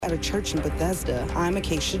at a church in Bethesda. I'm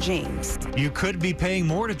Acacia James. You could be paying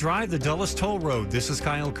more to drive the Dulles Toll Road. This is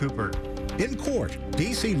Kyle Cooper. In court,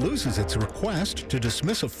 D.C. loses its request to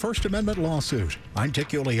dismiss a First Amendment lawsuit. I'm Dick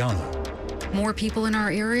Iuliano. More people in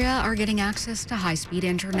our area are getting access to high-speed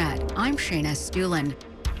internet. I'm Shayna Stulen.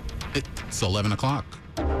 It's 11 o'clock.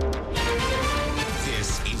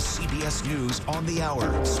 This is CBS News on the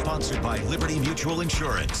Hour, sponsored by Liberty Mutual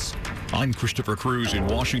Insurance. I'm Christopher Cruz in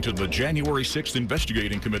Washington. The January 6th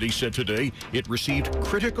Investigating Committee said today it received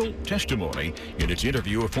critical testimony in its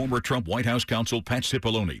interview of former Trump White House counsel Pat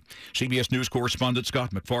Cipollone. CBS News correspondent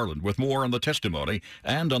Scott McFarland with more on the testimony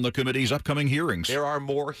and on the committee's upcoming hearings. There are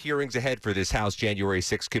more hearings ahead for this House January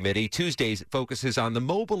 6th committee. Tuesday's focuses on the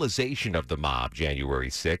mobilization of the mob January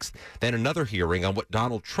 6th. Then another hearing on what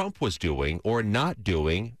Donald Trump was doing or not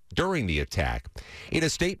doing during the attack. In a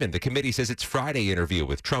statement, the committee says its Friday interview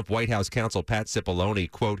with Trump White House counsel Pat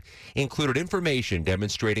Cipollone, quote, included information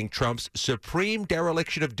demonstrating Trump's supreme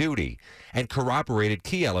dereliction of duty and corroborated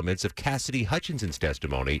key elements of Cassidy Hutchinson's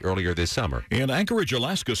testimony earlier this summer. In Anchorage,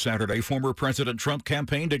 Alaska, Saturday, former President Trump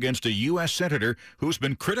campaigned against a U.S. senator who's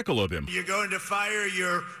been critical of him. You're going to fire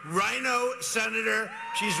your rhino senator.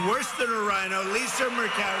 She's worse than a rhino, Lisa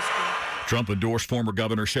Murkowski. Trump endorsed former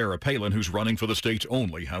Governor Sarah Palin, who's running for the state's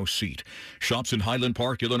only House seat. Shops in Highland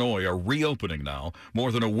Park, Illinois, are reopening now,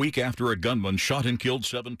 more than a week after a gunman shot and killed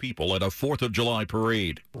 7 people at a 4th of July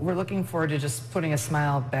parade. We're looking forward to just putting a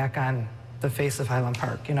smile back on the face of Highland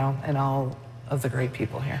Park, you know, and all of the great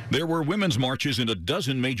people here. There were women's marches in a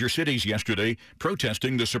dozen major cities yesterday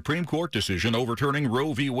protesting the Supreme Court decision overturning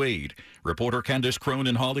Roe v. Wade. Reporter Candace Crone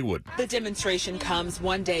in Hollywood. The demonstration comes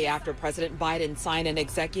one day after President Biden signed an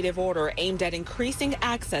executive order aimed at increasing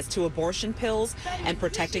access to abortion pills and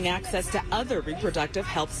protecting access to other reproductive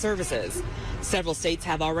health services. Several states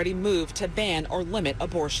have already moved to ban or limit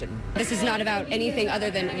abortion. This is not about anything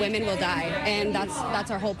other than women will die, and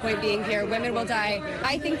that's our whole point being here. Women will die.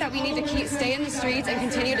 I think that we need to stay in the streets and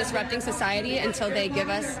continue disrupting society until they give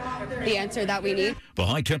us the answer that we need. The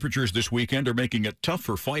high temperatures this weekend are making it tough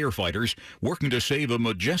for firefighters working to save a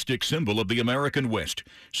majestic symbol of the American West.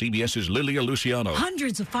 CBS's Lilia Luciano.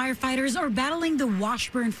 Hundreds of firefighters are battling the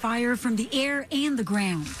Washburn fire from the air and the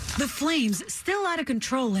ground. The flames, still out of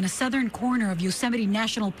control in a southern corner of Yosemite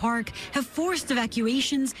National Park, have forced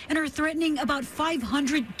evacuations and are threatening about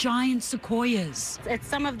 500 giant sequoias. It's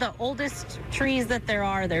some of the oldest trees that there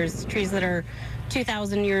are. There's trees that are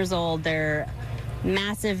 2,000 years old. They're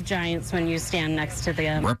massive giants when you stand next to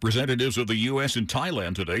them. Representatives of the U.S. and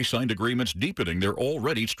Thailand today signed agreements deepening their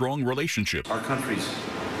already strong relationship. Our countries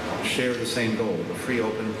share the same goal, a free,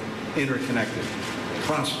 open, interconnected,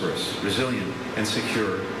 prosperous, resilient, and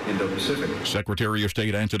secure Indo-Pacific. Secretary of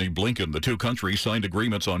State Antony Blinken, the two countries signed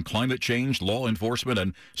agreements on climate change, law enforcement,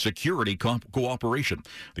 and security cooperation.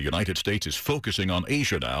 The United States is focusing on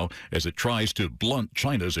Asia now as it tries to blunt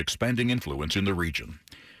China's expanding influence in the region.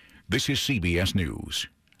 This is CBS News.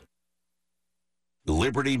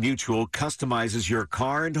 Liberty Mutual customizes your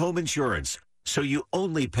car and home insurance, so you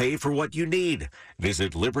only pay for what you need.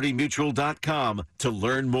 Visit libertymutual.com to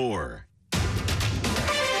learn more.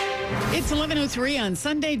 It's 11:03 on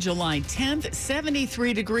Sunday, July 10th,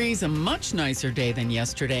 73 degrees, a much nicer day than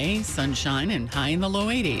yesterday. Sunshine and high in the low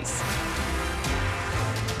 80s.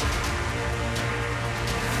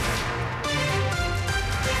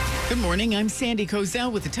 Good morning, I'm Sandy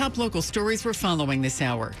Kozel with the top local stories we're following this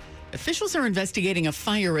hour. Officials are investigating a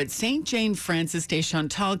fire at St. Jane Frances de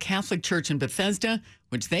Chantal Catholic Church in Bethesda,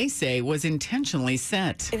 which they say was intentionally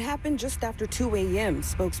set. It happened just after 2 a.m.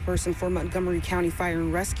 Spokesperson for Montgomery County Fire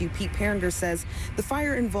and Rescue, Pete Parender, says the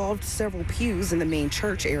fire involved several pews in the main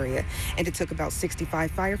church area, and it took about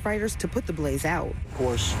 65 firefighters to put the blaze out. Of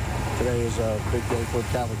course, today is a big day for the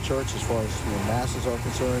Catholic Church as far as masses are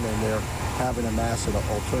concerned, and they're having a mass at an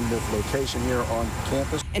alternative location here on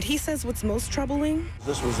campus. And he says what's most troubling?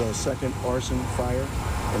 This was a second arson fire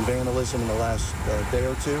and vandalism in the last day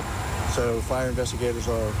or two. So fire investigators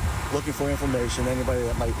are looking for information, anybody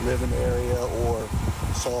that might live in the area or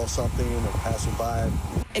saw something or passing by.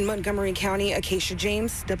 In Montgomery County, Acacia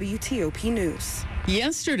James, WTOP News.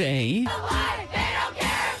 Yesterday,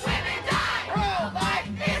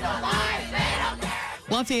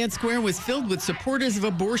 Lafayette Square was filled with supporters of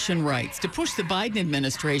abortion rights to push the Biden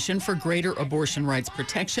administration for greater abortion rights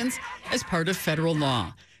protections as part of federal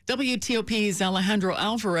law. WTOP's Alejandro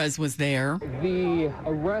Alvarez was there. The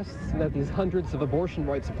arrests that these hundreds of abortion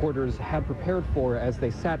rights supporters had prepared for as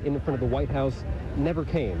they sat in front of the White House never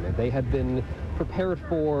came. They had been prepared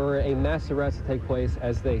for a mass arrest to take place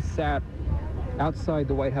as they sat outside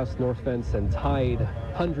the White House north fence and tied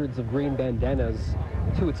hundreds of green bandanas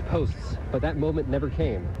to its posts, but that moment never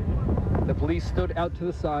came. The police stood out to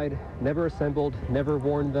the side, never assembled, never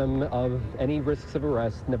warned them of any risks of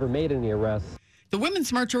arrest, never made any arrests. The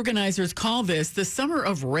Women's March organizers call this the Summer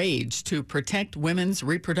of Rage to protect women's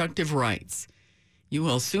reproductive rights. You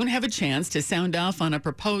will soon have a chance to sound off on a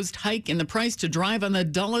proposed hike in the price to drive on the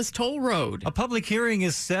Dulles Toll Road. A public hearing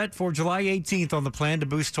is set for July 18th on the plan to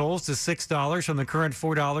boost tolls to $6 from the current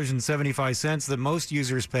 $4.75 that most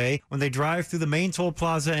users pay when they drive through the main toll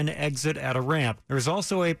plaza and exit at a ramp. There is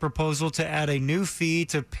also a proposal to add a new fee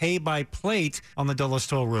to pay by plate on the Dulles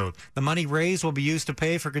Toll Road. The money raised will be used to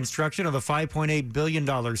pay for construction of the $5.8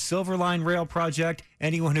 billion Silver Line Rail project.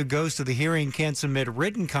 Anyone who goes to the hearing can submit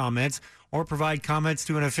written comments or provide comments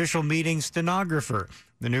to an official meeting stenographer.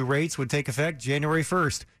 The new rates would take effect January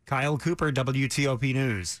 1st. Kyle Cooper, WTOP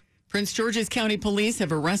News. Prince George's County Police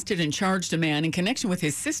have arrested and charged a man in connection with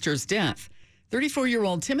his sister's death.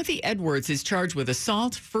 34-year-old Timothy Edwards is charged with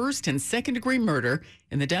assault, first and second-degree murder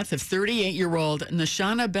in the death of 38-year-old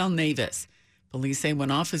Nashana Belnavis. Police say when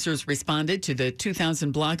officers responded to the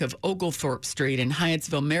 2000 block of Oglethorpe Street in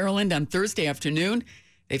Hyattsville, Maryland on Thursday afternoon,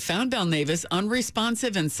 they found Belnavis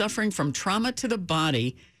unresponsive and suffering from trauma to the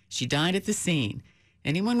body. She died at the scene.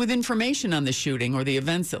 Anyone with information on the shooting or the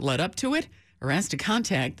events that led up to it are asked to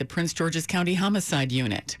contact the Prince George's County Homicide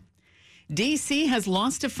Unit. D.C. has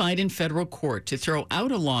lost a fight in federal court to throw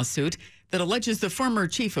out a lawsuit that alleges the former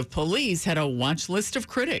chief of police had a watch list of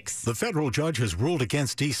critics. The federal judge has ruled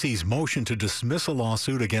against D.C.'s motion to dismiss a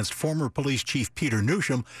lawsuit against former police chief Peter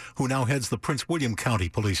Newsham, who now heads the Prince William County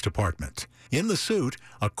Police Department. In the suit,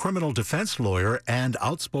 a criminal defense lawyer and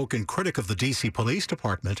outspoken critic of the D.C. Police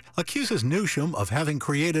Department accuses Newsham of having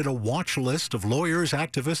created a watch list of lawyers,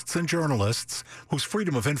 activists, and journalists whose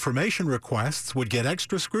Freedom of Information requests would get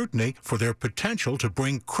extra scrutiny for their potential to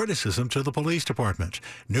bring criticism to the police department.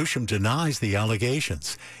 Newsham denies the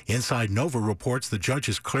allegations. Inside Nova reports the judge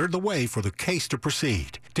has cleared the way for the case to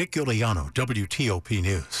proceed. Dick Giuliano, WTOP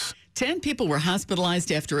News. 10 people were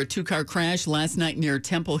hospitalized after a two-car crash last night near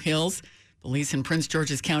Temple Hills. Police in Prince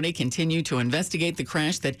George's County continue to investigate the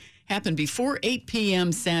crash that happened before 8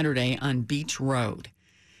 p.m. Saturday on Beach Road.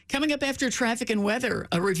 Coming up after traffic and weather,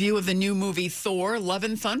 a review of the new movie Thor: Love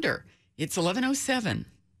and Thunder. It's 11:07.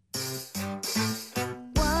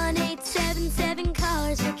 1-877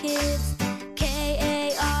 Cars for Kids.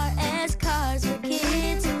 KARS Cars for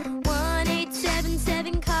Kids.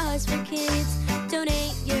 1-877 Cars for Kids.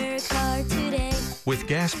 Donate your car today. With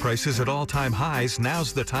gas prices at all-time highs,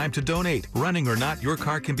 now's the time to donate. Running or not, your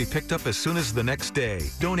car can be picked up as soon as the next day.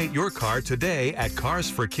 Donate your car today at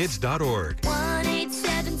carsforkids.org.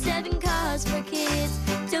 1-877 Cars for Kids.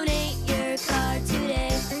 Donate your car today.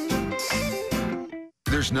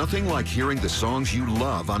 There's nothing like hearing the songs you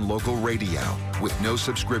love on local radio with no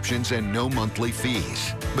subscriptions and no monthly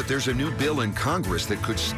fees. But there's a new bill in Congress that could